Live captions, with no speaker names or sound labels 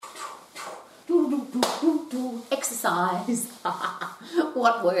Exercise.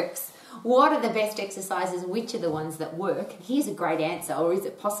 What works? What are the best exercises? Which are the ones that work? Here's a great answer. Or is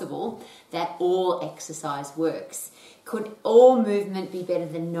it possible that all exercise works? Could all movement be better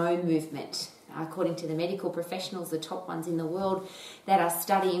than no movement? According to the medical professionals, the top ones in the world that are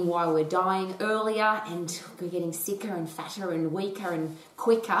studying why we're dying earlier and we're getting sicker and fatter and weaker and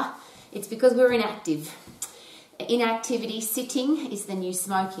quicker, it's because we're inactive. Inactivity, sitting, is the new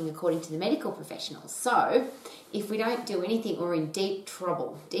smoking, according to the medical professionals. So if we don't do anything, we're in deep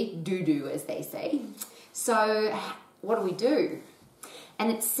trouble, deep doo-doo, as they say. So what do?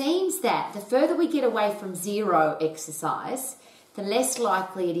 And it seems that the further we get away from zero exercise, the less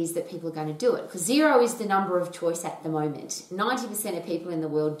likely it is that people are going to do it. Because zero is the number of choice at the moment. 90% of people in the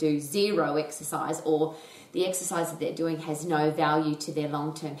world do zero exercise, or the exercise that they're doing has no value to their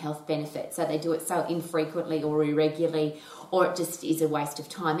long-term health benefit. So they do it so infrequently or irregularly, or it just is a waste of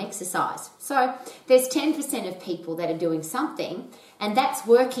time exercise. So there's 10% of people that are doing something, and that's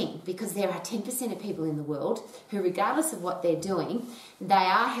working, because there are 10% of people in the world who, regardless of what they're doing, they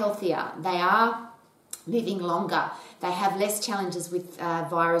are healthier, they are living longer, they have less challenges with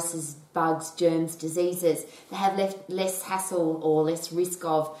viruses, bugs, germs, diseases, they have less hassle or less risk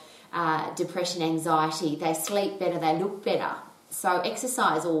of depression, anxiety, they sleep better, they look better. So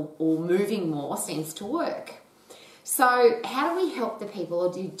exercise or moving more seems to work. So how do we help the people,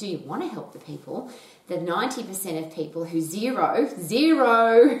 or do you want to help the people, the 90% of people who zero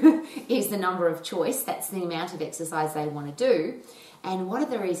is the number of choice, that's the amount of exercise they want to do, and what are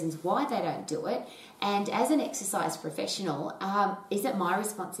the reasons why they don't do it? And as an exercise professional, is it my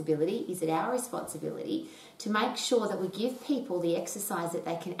responsibility, is it our responsibility to make sure that we give people the exercise that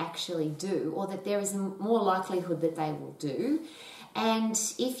they can actually do, or that there is more likelihood that they will do? And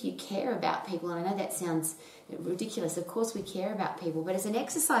if you care about people, and I know that sounds ridiculous, of course we care about people, but as an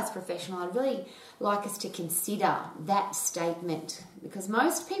exercise professional, I'd really like us to consider that statement, because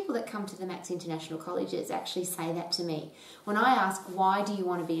most people that come to the Max International Colleges actually say that to me. When I ask, why do you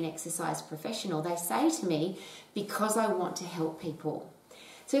want to be an exercise professional? They say to me, because I want to help people.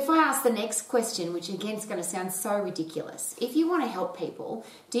 So if I ask the next question, which again is going to sound so ridiculous, if you want to help people,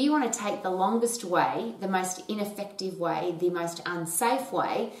 do you want to take the longest way, the most ineffective way, the most unsafe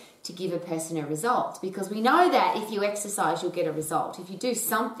way to give a person a result? Because we know that if you exercise, you'll get a result. If you do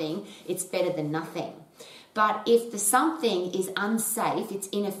something, it's better than nothing. But if the something is unsafe, it's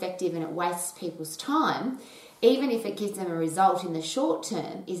ineffective and it wastes people's time, even if it gives them a result in the short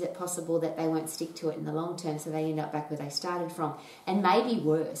term, is it possible that they won't stick to it in the long term, so they end up back where they started from? And maybe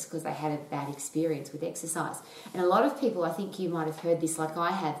worse, because they had a bad experience with exercise. And a lot of people, I think you might have heard this like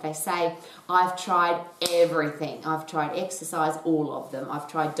I have, they say, I've tried everything. I've tried exercise, all of them. I've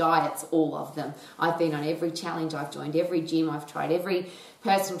tried diets, all of them. I've been on every challenge. I've joined every gym. I've tried every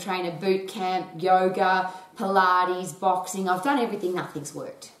personal trainer, boot camp, yoga, Pilates, boxing. I've done everything. Nothing's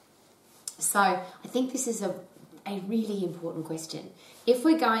worked. So I think this is a really important question. If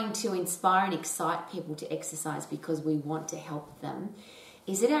we're going to inspire and excite people to exercise because we want to help them,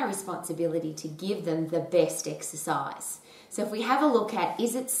 is it our responsibility to give them the best exercise? So if we have a look at,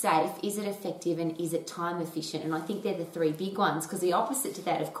 is it safe, is it effective, and is it time efficient? And I think they're the three big ones, because the opposite to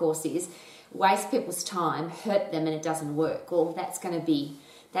that, of course, is waste people's time, hurt them, and it doesn't work. Well,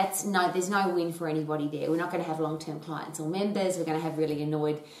 there's no win for anybody there. We're not going to have long-term clients or members. We're going to have really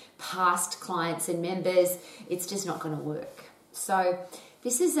annoyed past clients and members. It's just not going to work. So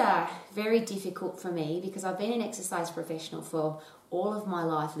this is very difficult for me, because I've been an exercise professional for all of my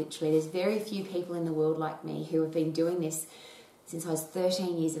life, literally. There's very few people in the world like me who have been doing this since I was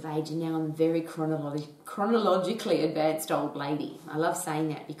 13 years of age, and now I'm a very chronologically advanced old lady. I love saying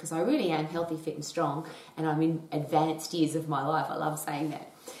that, because I really am healthy, fit and strong, and I'm in advanced years of my life. I love saying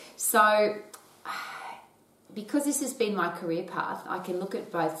that. So because this has been my career path, I can look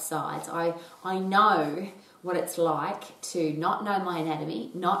at both sides. I know what it's like to not know my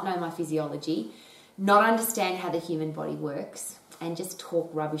anatomy, not know my physiology, not understand how the human body works, and just talk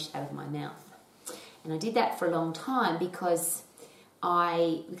rubbish out of my mouth. And I did that for a long time because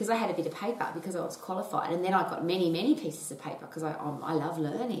I had a bit of paper, because I was qualified, and then I got many pieces of paper, because I love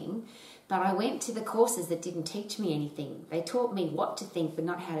learning. But I went to the courses that didn't teach me anything. They taught me what to think, but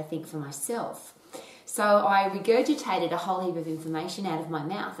not how to think for myself. So I regurgitated a whole heap of information out of my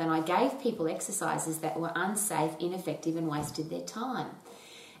mouth, and I gave people exercises that were unsafe, ineffective, and wasted their time.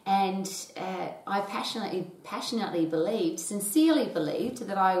 And I passionately believed, sincerely believed,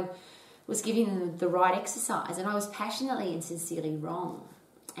 that I was giving them the right exercise, and I was passionately and sincerely wrong.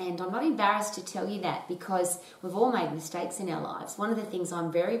 And I'm not embarrassed to tell you that, because we've all made mistakes in our lives. One of the things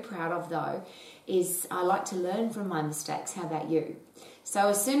I'm very proud of, though, is I like to learn from my mistakes. How about you? So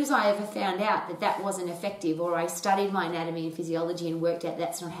as soon as I ever found out that that wasn't effective, or I studied my anatomy and physiology and worked out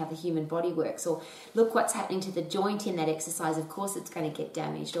that's not how the human body works, or look what's happening to the joint in that exercise, of course it's going to get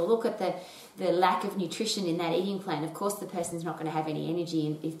damaged, or look at the lack of nutrition in that eating plan, of course the person's not going to have any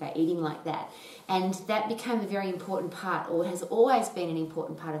energy if they're eating like that. And that became a very important part, or has always been an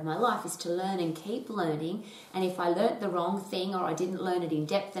important part of my life, is to learn and keep learning. And if I learnt the wrong thing, or I didn't learn it in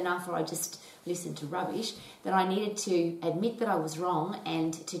depth enough, or I just listened to rubbish, that I needed to admit that I was wrong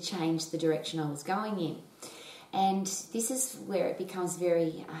and to change the direction I was going in. And this is where it becomes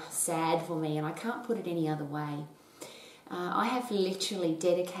very sad for me, and I can't put it any other way. I have literally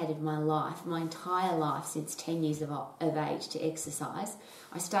dedicated my life, my entire life, since 10 years of age to exercise.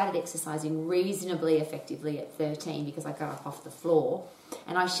 I started exercising reasonably effectively at 13 because I got up off the floor.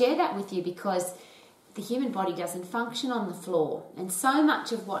 And I share that with you because the human body doesn't function on the floor. And so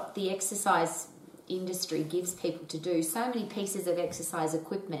much of what the exercise industry gives people to do, so many pieces of exercise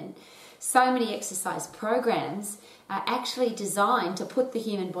equipment, so many exercise programs are actually designed to put the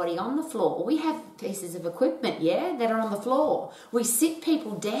human body on the floor. We have pieces of equipment, that are on the floor. We sit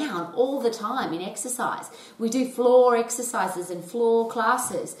people down all the time in exercise. We do floor exercises and floor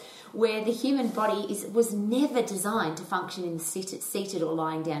classes where the human body was never designed to function in the seated or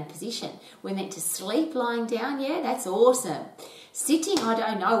lying down position. We're meant to sleep lying down, that's awesome. Sitting, I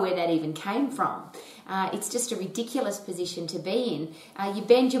don't know where that even came from. It's just a ridiculous position to be in. You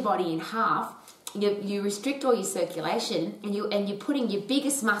bend your body in half, you restrict all your circulation, and you're putting your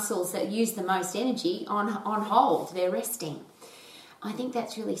biggest muscles that use the most energy on hold. They're resting. I think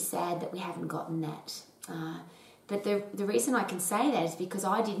that's really sad that we haven't gotten that. But the reason I can say that is because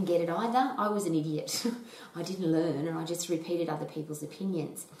I didn't get it either. I was an idiot. I didn't learn, and I just repeated other people's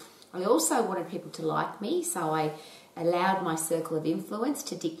opinions. I also wanted people to like me, so I allowed my circle of influence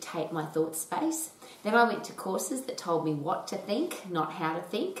to dictate my thought space. Then I went to courses that told me what to think, not how to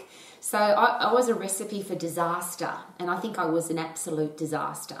think. So I was a recipe for disaster, and I think I was an absolute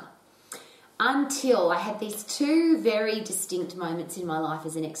disaster. Until I had these two very distinct moments in my life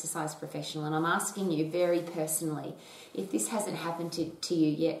as an exercise professional, and I'm asking you very personally, if this hasn't happened to you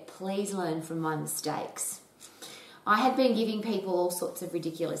yet, please learn from my mistakes. I had been giving people all sorts of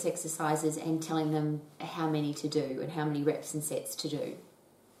ridiculous exercises and telling them how many to do and how many reps and sets to do.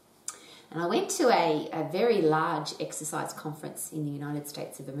 And I went to a very large exercise conference in the United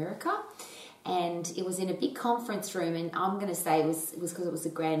States of America, and it was in a big conference room, and I'm going to say it was because it was a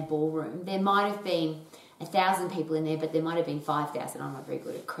grand ballroom. There might have been 1,000 people in there, but there might have been 5,000. I'm not very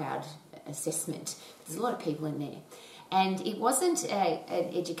good at crowd assessment. There's a lot of people in there. And it wasn't an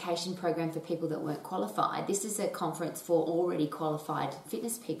education program for people that weren't qualified. This is a conference for already qualified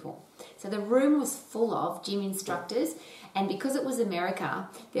fitness people. So the room was full of gym instructors, and because it was America,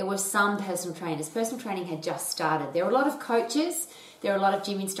 there were some personal trainers. Personal training had just started. There were a lot of coaches, there were a lot of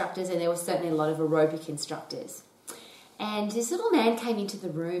gym instructors, and there was certainly a lot of aerobic instructors. And this little man came into the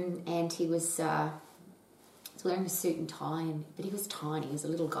room, and he was wearing a suit and tie, but he was tiny. He was a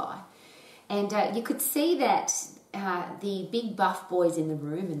little guy. And you could see that the big buff boys in the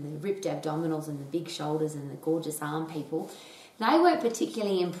room and the ripped abdominals and the big shoulders and the gorgeous arm people, they weren't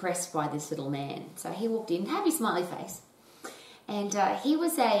particularly impressed by this little man. So he walked in, happy smiley face. And he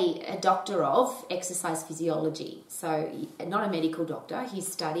was a doctor of exercise physiology. So not a medical doctor. His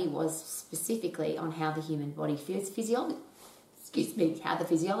study was specifically on how the human body how the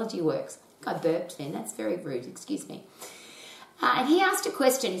physiology works. I burped then. That's very rude. Excuse me. And he asked a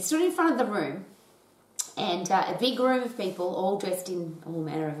question. He stood in front of the room, and a big room of people all dressed in all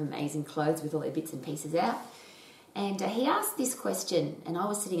manner of amazing clothes with all their bits and pieces out. And he asked this question, and I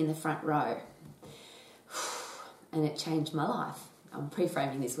was sitting in the front row. And it changed my life. I'm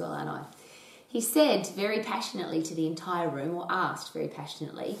pre-framing this well, aren't I? He said very passionately to the entire room, or asked very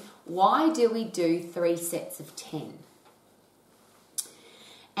passionately, why do we do 3 sets of 10?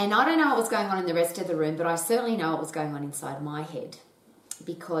 And I don't know what was going on in the rest of the room, but I certainly know what was going on inside my head,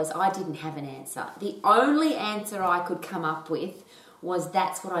 because I didn't have an answer. The only answer I could come up with was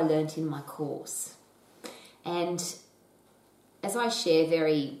that's what I learnt in my course. And as I share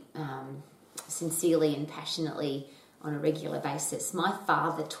very sincerely and passionately on a regular basis, my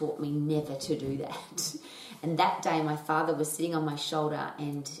father taught me never to do that. And that day my father was sitting on my shoulder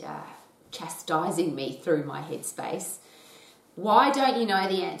and chastising me through my headspace. Why don't you know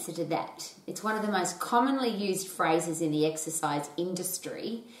the answer to that? It's one of the most commonly used phrases in the exercise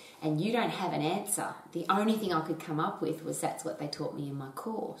industry, and you don't have an answer. The only thing I could come up with was that's what they taught me in my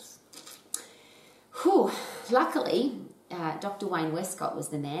course. Luckily, Dr. Wayne Westcott was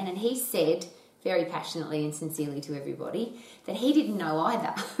the man, and he said very passionately and sincerely to everybody that he didn't know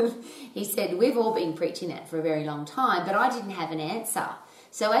either. He said, we've all been preaching that for a very long time, but I didn't have an answer.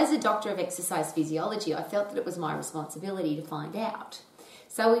 So as a doctor of exercise physiology, I felt that it was my responsibility to find out.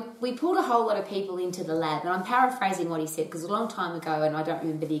 So we pulled a whole lot of people into the lab, and I'm paraphrasing what he said because it was a long time ago and I don't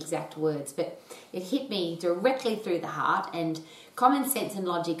remember the exact words, but it hit me directly through the heart, and common sense and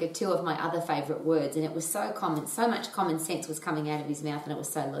logic are two of my other favourite words, and it was so common, so much common sense was coming out of his mouth and it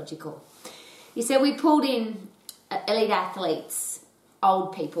was so logical. He said we pulled in elite athletes,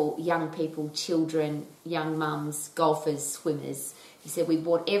 old people, young people, children, young mums, golfers, swimmers. He said we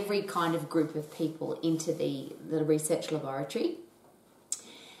brought every kind of group of people into the research laboratory,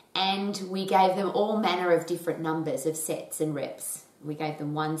 and we gave them all manner of different numbers of sets and reps. We gave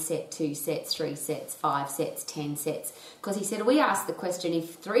them 1 set, 2 sets, 3 sets, 5 sets, 10 sets. Because he said, we asked the question,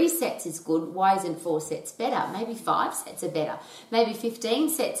 if 3 sets is good, why isn't 4 sets better? Maybe 5 sets are better. Maybe 15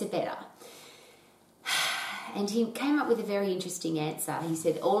 sets are better. And he came up with a very interesting answer. He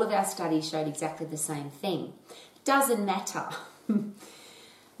said, all of our studies showed exactly the same thing. Doesn't matter.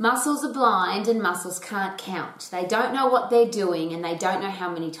 Muscles are blind and muscles can't count. They don't know what they're doing and they don't know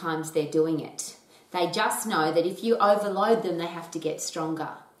how many times they're doing it. They just know that if you overload them, they have to get stronger.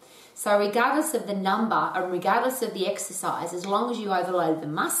 So regardless of the number and regardless of the exercise, as long as you overload the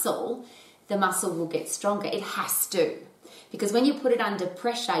muscle will get stronger. It has to. Because when you put it under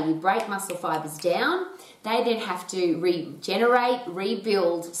pressure, you break muscle fibers down. They then have to regenerate,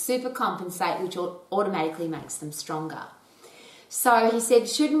 rebuild, supercompensate, which automatically makes them stronger. So he said,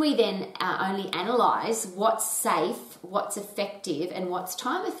 shouldn't we then only analyse what's safe, what's effective, and what's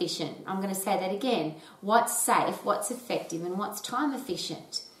time efficient? I'm going to say that again. What's safe, what's effective, and what's time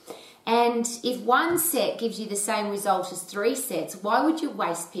efficient? And if 1 set gives you the same result as 3 sets, why would you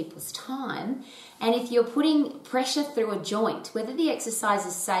waste people's time? And if you're putting pressure through a joint, whether the exercise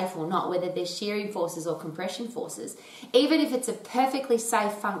is safe or not, whether there's shearing forces or compression forces, even if it's a perfectly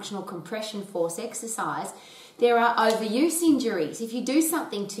safe functional compression force exercise, there are overuse injuries. If you do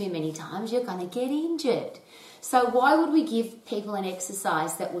something too many times, you're going to get injured. So why would we give people an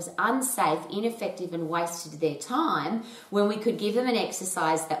exercise that was unsafe, ineffective, and wasted their time when we could give them an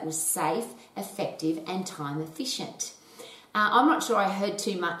exercise that was safe, effective, and time efficient? I'm not sure I heard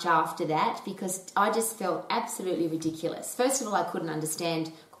too much after that because I just felt absolutely ridiculous. First of all, I couldn't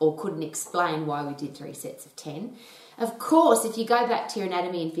understand or couldn't explain why we did 3 sets of 10. Of course, if you go back to your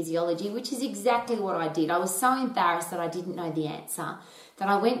anatomy and physiology, which is exactly what I did, I was so embarrassed that I didn't know the answer that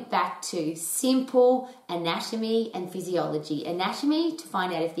I went back to simple anatomy and physiology. Anatomy to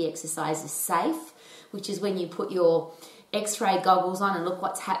find out if the exercise is safe, which is when you put your X-ray goggles on and look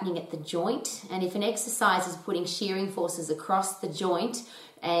what's happening at the joint. And if an exercise is putting shearing forces across the joint,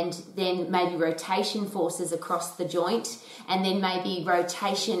 and then maybe rotation forces across the joint, and then maybe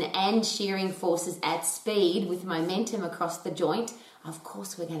rotation and shearing forces at speed with momentum across the joint, of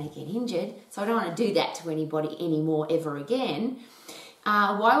course we're going to get injured. So I don't want to do that to anybody anymore ever again.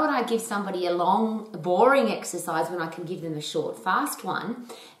 Why would I give somebody a long, boring exercise when I can give them a short, fast one?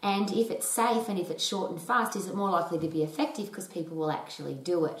 And if it's safe and if it's short and fast, is it more likely to be effective because people will actually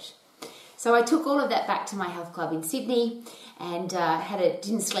do it? So I took all of that back to my health club in Sydney and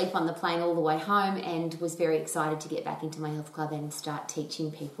didn't sleep on the plane all the way home, and was very excited to get back into my health club and start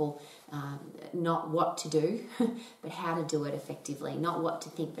teaching people not what to do, but how to do it effectively. Not what to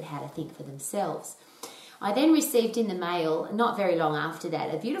think, but how to think for themselves. I then received in the mail, not very long after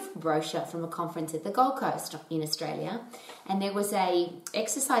that, a beautiful brochure from a conference at the Gold Coast in Australia. And there was a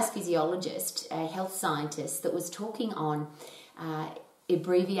exercise physiologist, a health scientist, that was talking on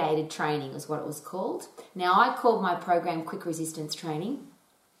abbreviated training is what it was called. Now, I called my program Quick Resistance Training,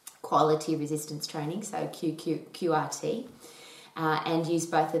 Quality Resistance Training, so QRT, and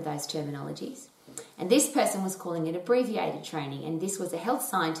used both of those terminologies. And this person was calling it abbreviated training, and this was a health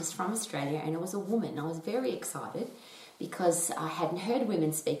scientist from Australia, and it was a woman. I was very excited because I hadn't heard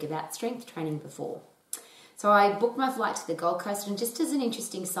women speak about strength training before. So I booked my flight to the Gold Coast, and just as an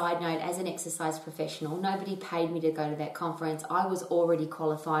interesting side note, as an exercise professional, nobody paid me to go to that conference. I was already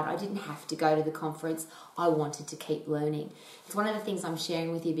qualified. I didn't have to go to the conference. I wanted to keep learning. It's one of the things I'm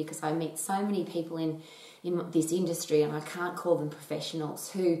sharing with you because I meet so many people in this industry, and I can't call them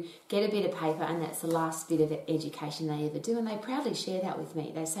professionals, who get a bit of paper and that's the last bit of education they ever do, and they proudly share that with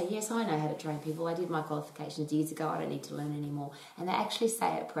me. They say, yes, I know how to train people. I did my qualifications years ago. I don't need to learn anymore. And they actually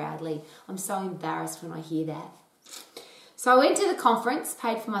say it proudly. I'm so embarrassed when I hear that. So I went to the conference,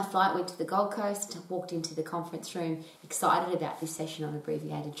 paid for my flight, went to the Gold Coast, walked into the conference room, excited about this session on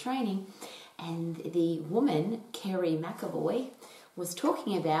abbreviated training, and the woman, Kerry McAvoy, was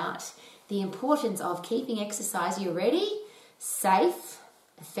talking about the importance of keeping exercise, you ready, safe,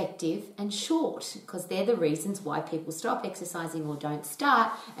 effective and short, because they're the reasons why people stop exercising or don't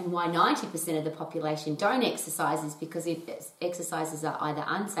start, and why 90% of the population don't exercise is because if exercises are either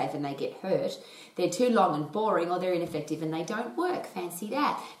unsafe and they get hurt, they're too long and boring, or they're ineffective and they don't work. Fancy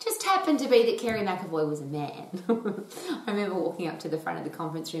that. Just happened to be that Kerry McAvoy was a man. I remember walking up to the front of the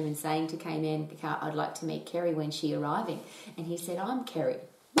conference room and saying to K-Man, I'd like to meet Kerry when she's arriving. And he said, I'm Kerry.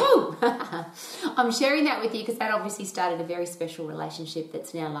 Woo! I'm sharing that with you because that obviously started a very special relationship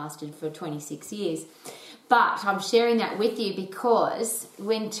that's now lasted for 26 years. But I'm sharing that with you because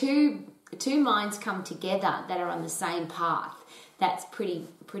when two minds come together that are on the same path, that's pretty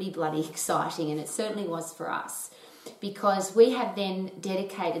bloody exciting, and it certainly was for us, because we have then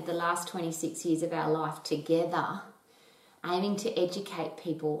dedicated the last 26 years of our life together aiming to educate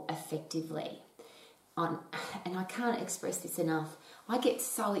people effectively on, and I can't express this enough, I get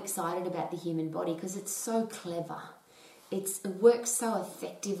so excited about the human body because it's so clever. It works so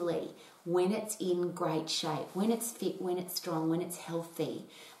effectively when it's in great shape, when it's fit, when it's strong, when it's healthy.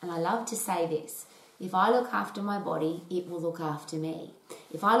 And I love to say this, if I look after my body, it will look after me.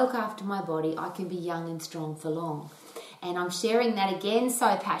 If I look after my body, I can be young and strong for long. And I'm sharing that again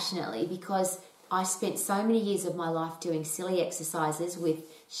so passionately because I spent so many years of my life doing silly exercises with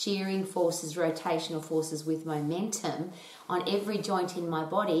shearing forces, rotational forces with momentum on every joint in my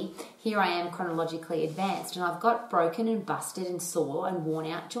body. Here I am chronologically advanced, and I've got broken and busted and sore and worn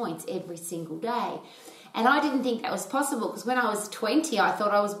out joints every single day. And I didn't think that was possible because when I was 20, I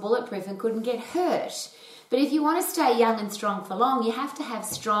thought I was bulletproof and couldn't get hurt. But if you want to stay young and strong for long, you have to have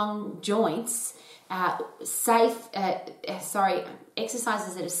strong joints,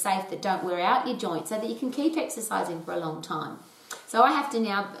 exercises that are safe, that don't wear out your joints, so that you can keep exercising for a long time. So I have to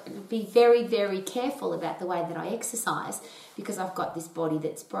now be very, very careful about the way that I exercise because I've got this body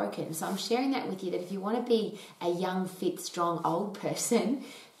that's broken. So I'm sharing that with you, that if you want to be a young, fit, strong, old person,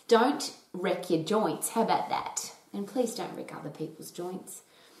 don't wreck your joints. How about that? And please don't wreck other people's joints.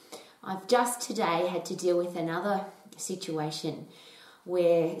 I've just today had to deal with another situation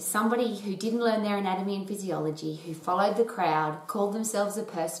where somebody who didn't learn their anatomy and physiology, who followed the crowd, called themselves a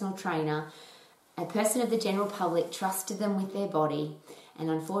personal trainer, a person of the general public trusted them with their body, and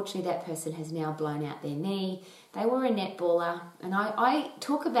unfortunately that person has now blown out their knee. They were a netballer, and I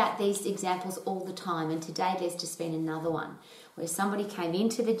talk about these examples all the time, and today there's just been another one where somebody came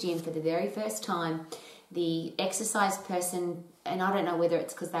into the gym for the very first time. The exercise person, and I don't know whether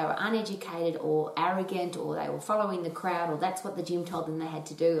it's because they were uneducated or arrogant or they were following the crowd or that's what the gym told them they had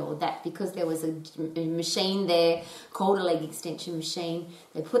to do, or that because there was a machine there called a leg extension machine,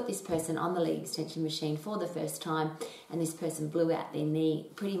 they put this person on the leg extension machine for the first time, and this person blew out their knee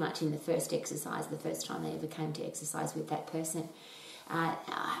pretty much in the first exercise, the first time they ever came to exercise with that person. I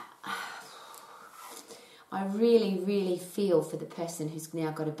really, really feel for the person who's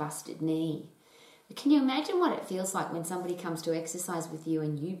now got a busted knee. Can you imagine what it feels like when somebody comes to exercise with you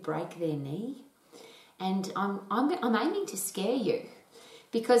and you break their knee? And I'm aiming to scare you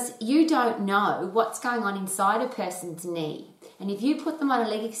because you don't know what's going on inside a person's knee. And if you put them on a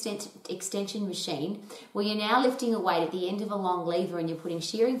leg extension machine where you're now lifting a weight at the end of a long lever and you're putting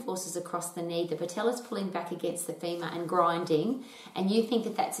shearing forces across the knee, the patella's pulling back against the femur and grinding, and you think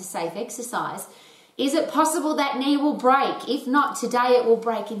that that's a safe exercise, is it possible that knee will break? If not today, it will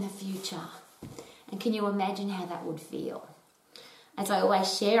break in the future. And can you imagine how that would feel? As I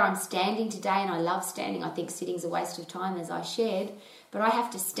always share, I'm standing today and I love standing. I think sitting's a waste of time, as I shared, but I have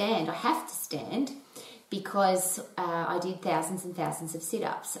to stand. I have to stand because I did thousands and thousands of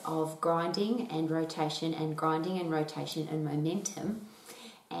sit-ups of grinding and rotation and grinding and rotation and momentum.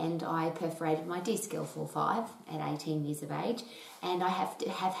 And I perforated my disc L4-5 at 18 years of age, and I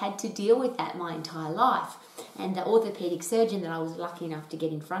have had to deal with that my entire life. And the orthopaedic surgeon that I was lucky enough to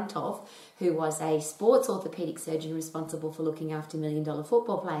get in front of, who was a sports orthopaedic surgeon responsible for looking after $1 million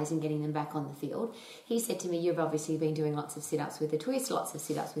football players and getting them back on the field, he said to me, "You've obviously been doing lots of sit-ups with a twist, lots of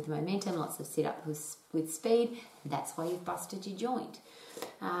sit-ups with momentum, lots of sit-ups with speed, and that's why you've busted your joint."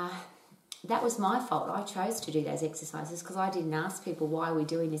 That was my fault. I chose to do those exercises because I didn't ask people, why are we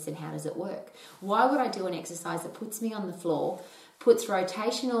doing this and how does it work? Why would I do an exercise that puts me on the floor, puts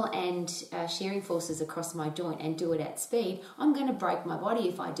rotational and shearing forces across my joint and do it at speed? I'm going to break my body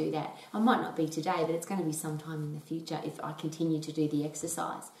if I do that. I might not be today, but it's going to be sometime in the future if I continue to do the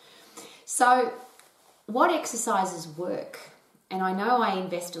exercise. So what exercises work? And I know I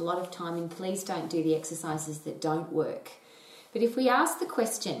invest a lot of time in, please don't do the exercises that don't work. But if we ask the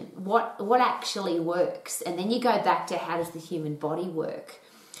question, what actually works, and then you go back to how does the human body work,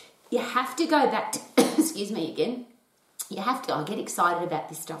 you have to go back to, excuse me again, You have to. I get excited about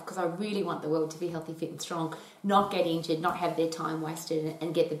this stuff because I really want the world to be healthy, fit and strong, not get injured, not have their time wasted,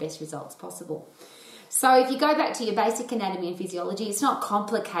 and get the best results possible. So if you go back to your basic anatomy and physiology, it's not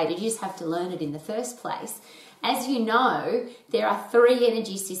complicated. You just have to learn it in the first place. As you know, there are 3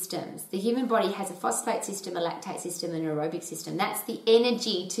 energy systems. The human body has a phosphate system, a lactate system, and an aerobic system. That's the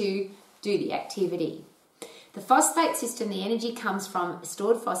energy to do the activity. The phosphate system, the energy comes from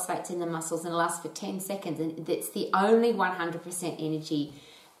stored phosphates in the muscles and lasts for 10 seconds. And it's the only 100% energy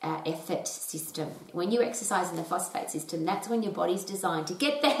effort system. When you exercise in the phosphate system, that's when your body's designed to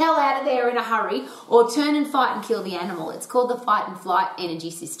get the hell out of there in a hurry or turn and fight and kill the animal. It's called the fight and flight energy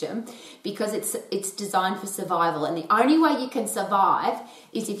system because it's designed for survival. And the only way you can survive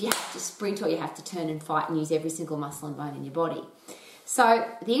is if you have to sprint or you have to turn and fight and use every single muscle and bone in your body. So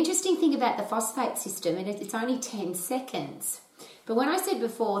the interesting thing about the phosphate system, and it's only 10 seconds. But when I said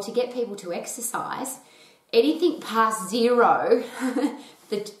before, to get people to exercise, anything past 0,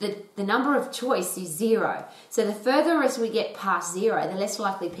 the number of choice is 0. So the further as we get past 0, the less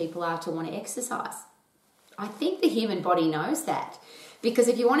likely people are to want to exercise. I think the human body knows that. Because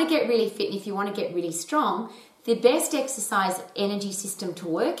if you want to get really fit and if you want to get really strong, the best exercise energy system to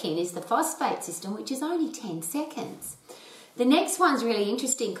work in is the phosphate system, which is only 10 seconds. The next one's really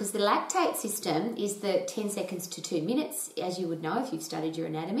interesting because the lactate system is the 10 seconds to 2 minutes, as you would know if you've studied your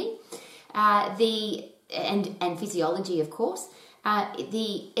anatomy, and physiology, of course.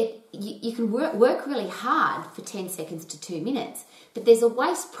 You can work really hard for 10 seconds to 2 minutes, but there's a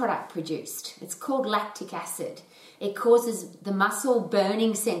waste product produced. It's called lactic acid. It causes the muscle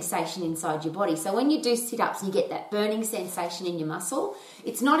burning sensation inside your body. So when you do sit-ups and you get that burning sensation in your muscle,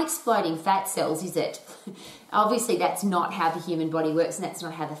 it's not exploding fat cells, is it? Obviously, that's not how the human body works, and that's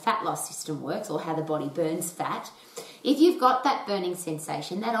not how the fat loss system works or how the body burns fat. If you've got that burning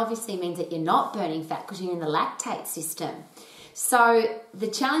sensation, that obviously means that you're not burning fat because you're in the lactate system. So the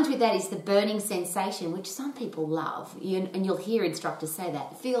challenge with that is the burning sensation, which some people love. And you'll hear instructors say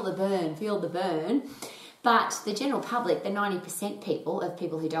that, feel the burn, feel the burn. But the general public, the 90% of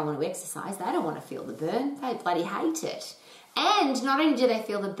people who don't want to exercise, they don't want to feel the burn. They bloody hate it. And not only do they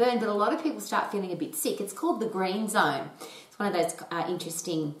feel the burn, but a lot of people start feeling a bit sick. It's called the green zone. It's one of those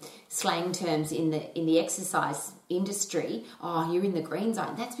interesting slang terms in the exercise industry. Oh, you're in the green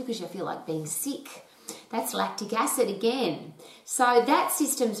zone. That's because you feel like being sick. That's lactic acid again. So that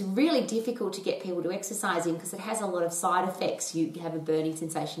system's really difficult to get people to exercise in because it has a lot of side effects. You have a burning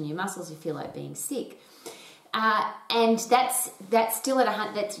sensation in your muscles. You feel like being sick. And that's still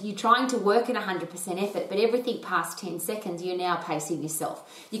that's you're trying to work at 100% effort, but everything past 10 seconds, you're now pacing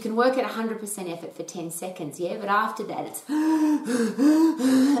yourself. You can work at 100% effort for 10 seconds, yeah, but after that it's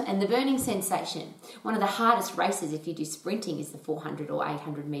and the burning sensation. One of the hardest races if you do sprinting is the 400 or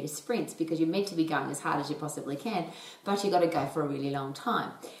 800 meter sprints because you're meant to be going as hard as you possibly can, but you've got to go for a really long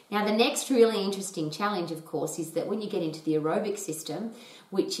time. Now, the next really interesting challenge, of course, is that when you get into the aerobic system,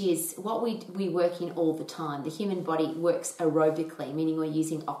 which is what we work in all the time. The human body works aerobically, meaning we're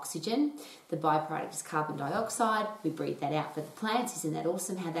using oxygen. The byproduct is carbon dioxide. We breathe that out for the plants. Isn't that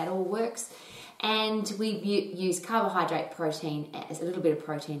awesome how that all works? And we use carbohydrate, protein, as a little bit of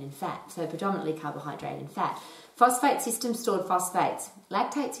protein and fat. So predominantly carbohydrate and fat. Phosphate system, stored phosphates.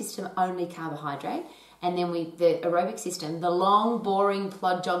 Lactate system, only carbohydrate. And then the aerobic system, the long, boring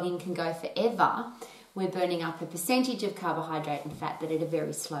plod jogging can go forever. We're burning up a percentage of carbohydrate and fat, but at a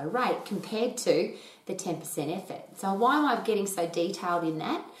very slow rate compared to the 10% effort. So why am I getting so detailed in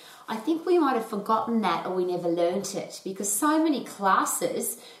that? I think we might have forgotten that or we never learnt it because so many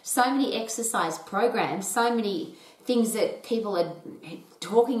classes, so many exercise programs, so many things that people are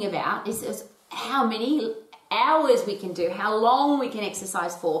talking about is how many hours we can do, how long we can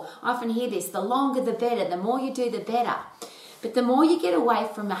exercise for. I often hear this, the longer the better, the more you do the better. But the more you get away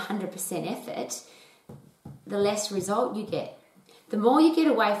from 100% effort, the less result you get. The more you get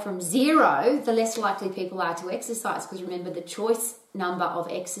away from 0, the less likely people are to exercise because remember the choice number of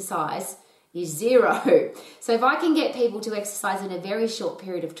exercise is 0. So if I can get people to exercise in a very short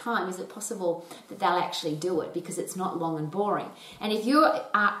period of time, is it possible that they'll actually do it because it's not long and boring? And if you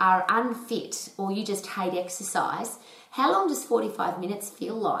are unfit or you just hate exercise, how long does 45 minutes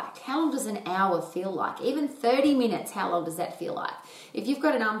feel like? How long does an hour feel like? Even 30 minutes, how long does that feel like? If you've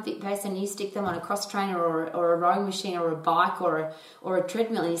got an unfit person, you stick them on a cross trainer or a rowing machine or a bike or a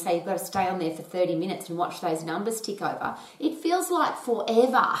treadmill and you say you've got to stay on there for 30 minutes and watch those numbers tick over, it feels like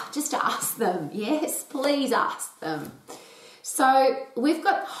forever. Just ask them. Yes, please ask them. So we've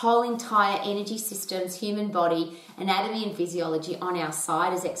got whole entire energy systems, human body, anatomy and physiology on our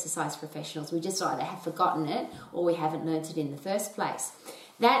side as exercise professionals. We just either have forgotten it or we haven't learnt it in the first place.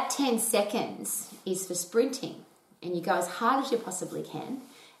 That 10 seconds is for sprinting. and you go as hard as you possibly can,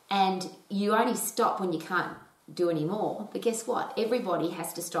 and you only stop when you can't do any more. But guess what? Everybody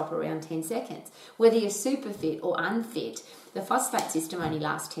has to stop around 10 seconds. Whether you're super fit or unfit, the phosphate system only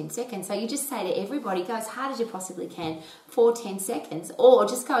lasts 10 seconds. So you just say to everybody, go as hard as you possibly can for 10 seconds, or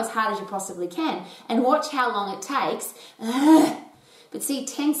just go as hard as you possibly can and watch how long it takes. But see,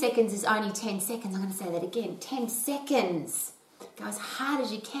 10 seconds is only 10 seconds. I'm going to say that again. 10 seconds. Go as hard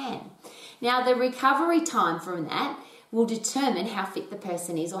as you can. Now, the recovery time from that will determine how fit the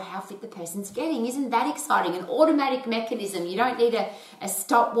person is or how fit the person's getting. Isn't that exciting? An automatic mechanism. You don't need a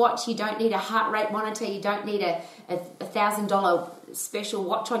stopwatch. You don't need a heart rate monitor. You don't need a $1,000 special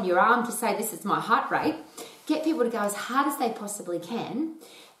watch on your arm to say, this is my heart rate. Get people to go as hard as they possibly can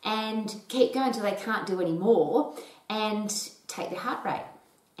and keep going until they can't do any more, and take their heart rate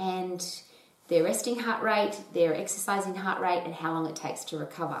and their resting heart rate, their exercising heart rate, and how long it takes to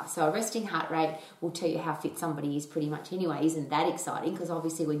recover. So a resting heart rate will tell you how fit somebody is pretty much anyway. Isn't that exciting? Because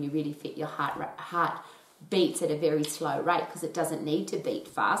obviously when you're really fit, your heart beats at a very slow rate because it doesn't need to beat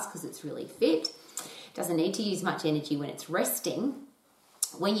fast because it's really fit. It doesn't need to use much energy when it's resting.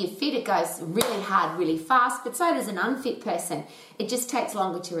 When you're fit, it goes really hard, really fast, but so does an unfit person. It just takes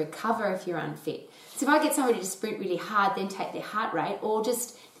longer to recover if you're unfit. So if I get somebody to sprint really hard, then take their heart rate, or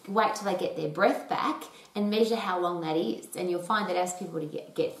just wait till they get their breath back and measure how long that is. And you'll find that as people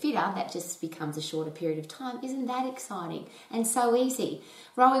get fitter, that just becomes a shorter period of time. Isn't that exciting? And so easy.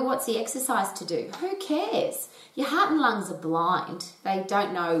 Rowie, what's the exercise to do? Who cares? Your heart and lungs are blind. They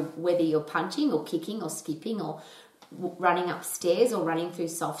don't know whether you're punching or kicking or skipping or running upstairs or running through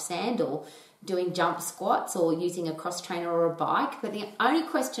soft sand or doing jump squats or using a cross trainer or a bike. But the only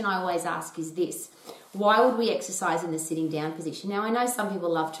question I always ask is this: why would we exercise in the sitting down position? Now, I know some people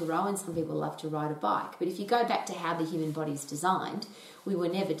love to row and some people love to ride a bike, but if you go back to how the human body is designed, we were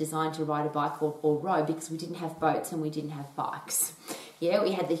never designed to ride a bike or row because we didn't have boats and we didn't have bikes. Yeah,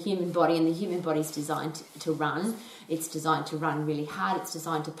 we had the human body, and the human body's designed to run. It's designed to run really hard. It's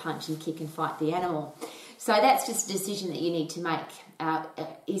designed to punch and kick and fight the animal. So that's just a decision that you need to make.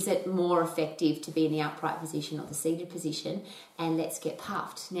 Is it more effective to be in the upright position or the seated position? And let's get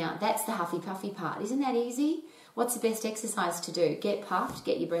puffed. Now, that's the huffy puffy part. Isn't that easy? What's the best exercise to do? Get puffed,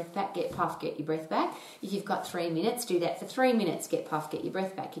 get your breath back, get puffed, get your breath back. If you've got 3 minutes, do that for 3 minutes. Get puffed, get your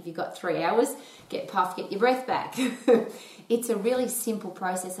breath back. If you've got 3 hours, get puffed, get your breath back. It's a really simple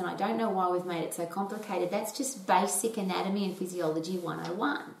process, and I don't know why we've made it so complicated. That's just basic anatomy and physiology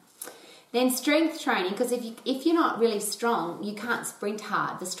 101. Then strength training, because if you're not really strong, you can't sprint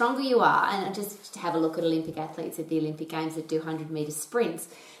hard. The stronger you are, and just have a look at Olympic athletes at the Olympic Games that do 100-metre sprints,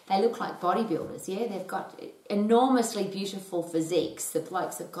 they look like bodybuilders, yeah? They've got enormously beautiful physiques. The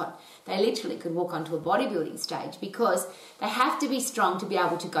blokes they literally could walk onto a bodybuilding stage because they have to be strong to be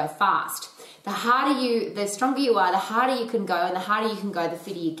able to go fast. The stronger you are, the harder you can go, and the harder you can go, the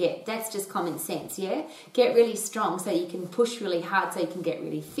fitter you get. That's just common sense, yeah? Get really strong so you can push really hard so you can get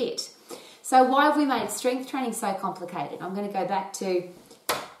really fit. So why have we made strength training so complicated? I'm going to go back to,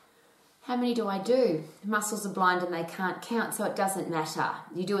 how many do I do? Muscles are blind and they can't count, so it doesn't matter.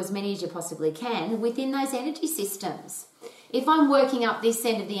 You do as many as you possibly can within those energy systems. If I'm working up this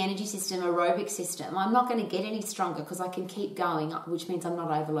end of the energy system, aerobic system, I'm not going to get any stronger because I can keep going, which means I'm not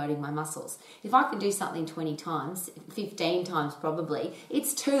overloading my muscles. If I can do something 20 times, 15 times probably,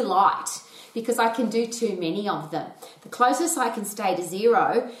 it's too light because I can do too many of them. The closest I can stay to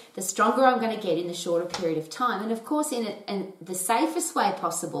zero, the stronger I'm going to get in the shorter period of time. And of course, in the safest way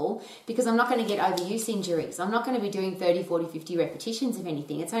possible, because I'm not going to get overuse injuries. I'm not going to be doing 30, 40, 50 repetitions of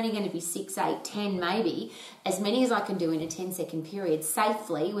anything. It's only going to be 6, 8, 10 maybe, as many as I can do in a 10-second period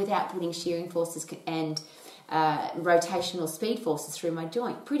safely without putting shearing forces and rotational speed forces through my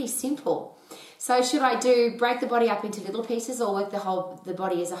joint. Pretty simple. So should I break the body up into little pieces or work the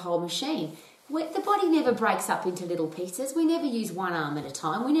body as a whole machine? The body never breaks up into little pieces. We never use one arm at a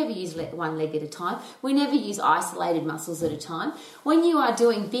time. We never use one leg at a time. We never use isolated muscles at a time. When you are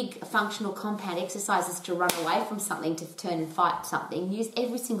doing big functional compound exercises to run away from something, to turn and fight something, use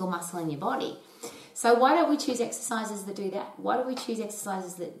every single muscle in your body. So why don't we choose exercises that do that? Why don't we choose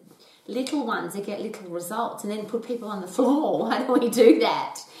exercises that little ones that get little results and then put people on the floor? Why don't we do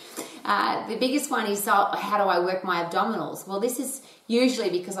that? The biggest one is, how do I work my abdominals? Well, this is usually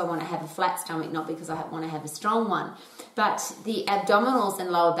because I want to have a flat stomach, not because I want to have a strong one. But the abdominals and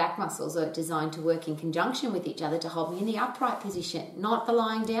lower back muscles are designed to work in conjunction with each other to hold me in the upright position, not the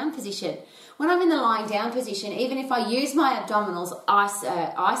lying down position. When I'm in the lying down position, even if I use my abdominals,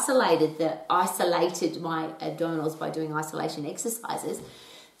 isolated my abdominals by doing isolation exercises,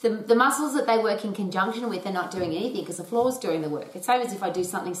 The muscles that they work in conjunction with are not doing anything because the floor's doing the work. It's same as if I do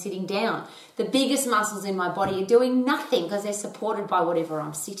something sitting down. The biggest muscles in my body are doing nothing because they're supported by whatever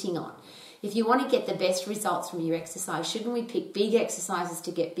I'm sitting on. If you want to get the best results from your exercise, shouldn't we pick big exercises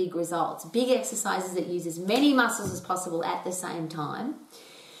to get big results? Big exercises that use as many muscles as possible at the same time.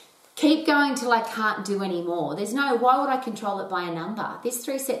 Keep going till I can't do any more. Why would I control it by a number? This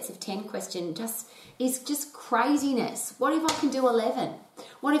 3 sets of 10 question is just craziness. What if I can do 11?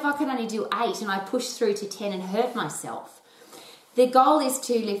 What if I can only do 8 and I push through to 10 and hurt myself? The goal is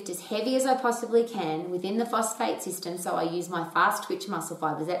to lift as heavy as I possibly can within the phosphate system, so I use my fast twitch muscle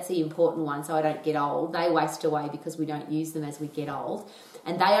fibers. That's the important one, so I don't get old. They waste away because we don't use them as we get old.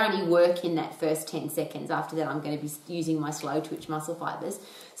 And they only work in that first 10 seconds. After that, I'm going to be using my slow twitch muscle fibers.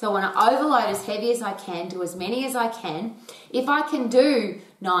 So I want to overload as heavy as I can, do as many as I can. If I can do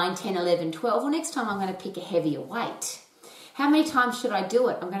 9, 10, 11, 12, well, next time I'm going to pick a heavier weight. How many times should I do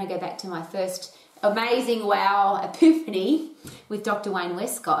it? I'm going to go back to my first amazing wow epiphany with Dr. Wayne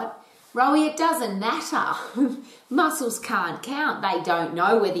Westcott. Rowie, it doesn't matter. Muscles can't count. They don't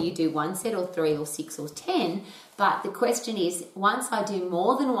know whether you do 1 set or 3 or 6 or 10. But the question is, once I do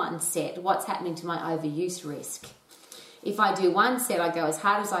more than 1 set, what's happening to my overuse risk? If I do 1 set, I go as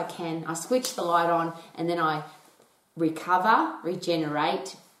hard as I can, I switch the light on, and then I recover,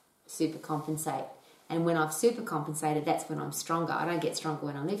 regenerate, supercompensate. And when I've supercompensated, that's when I'm stronger. I don't get stronger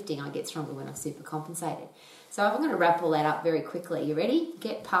when I'm lifting. I get stronger when I've supercompensated. So I'm going to wrap all that up very quickly. You ready?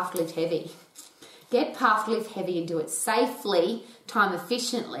 Get puff, lift heavy. Get puff, lift heavy and do it safely, time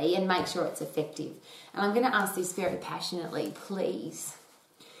efficiently, and make sure it's effective. And I'm going to ask this very passionately, please.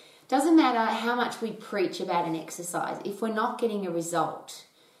 Doesn't matter how much we preach about an exercise. If we're not getting a result,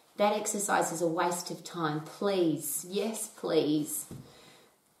 that exercise is a waste of time. Please. Yes, please.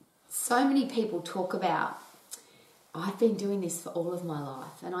 So many people talk about, I've been doing this for all of my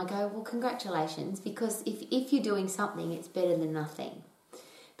life. And I go, well, congratulations, because if you're doing something, it's better than nothing.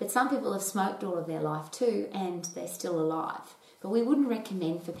 But some people have smoked all of their life too, and they're still alive. But we wouldn't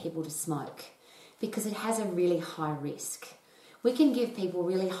recommend for people to smoke because it has a really high risk. We can give people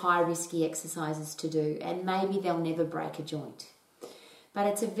really high risky exercises to do, and maybe they'll never break a joint. But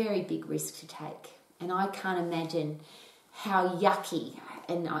it's a very big risk to take. And I can't imagine how yucky,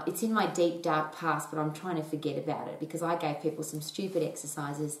 and it's in my deep, dark past, but I'm trying to forget about it because I gave people some stupid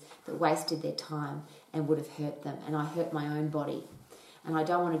exercises that wasted their time and would have hurt them, and I hurt my own body. And I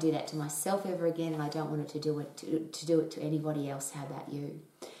don't want to do that to myself ever again, and I don't want to do it to anybody else. How about you?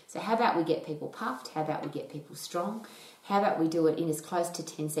 So how about we get people puffed? How about we get people strong? How about we do it in as close to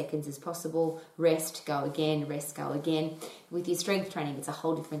 10 seconds as possible? Rest, go again, rest, go again. With your strength training, it's a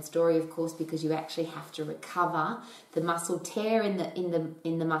whole different story, of course, because you actually have to recover. The muscle tear in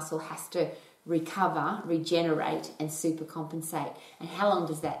the muscle has to recover, regenerate, and supercompensate. And how long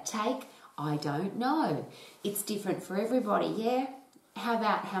does that take? I don't know. It's different for everybody, yeah? How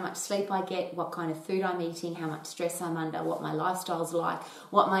about how much sleep I get, what kind of food I'm eating, how much stress I'm under, what my lifestyle's like,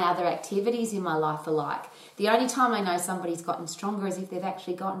 what my other activities in my life are like. The only time I know somebody's gotten stronger is if they've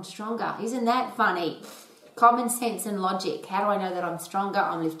actually gotten stronger. Isn't that funny? Common sense and logic. How do I know that I'm stronger?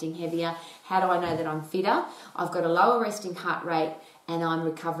 I'm lifting heavier. How do I know that I'm fitter? I've got a lower resting heart rate and I'm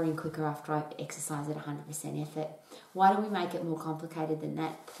recovering quicker after I exercise at 100% effort. Why do we make it more complicated than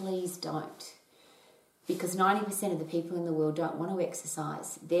that? Please don't. Because 90% of the people in the world don't want to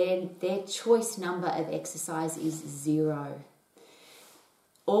exercise. Their choice number of exercise is 0.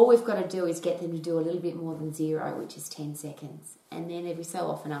 All we've got to do is get them to do a little bit more than 0, which is 10 seconds. And then every so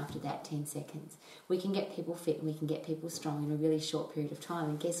often after that 10 seconds, we can get people fit and we can get people strong in a really short period of time.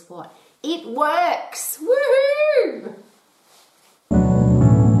 And guess what? It works! Woohoo!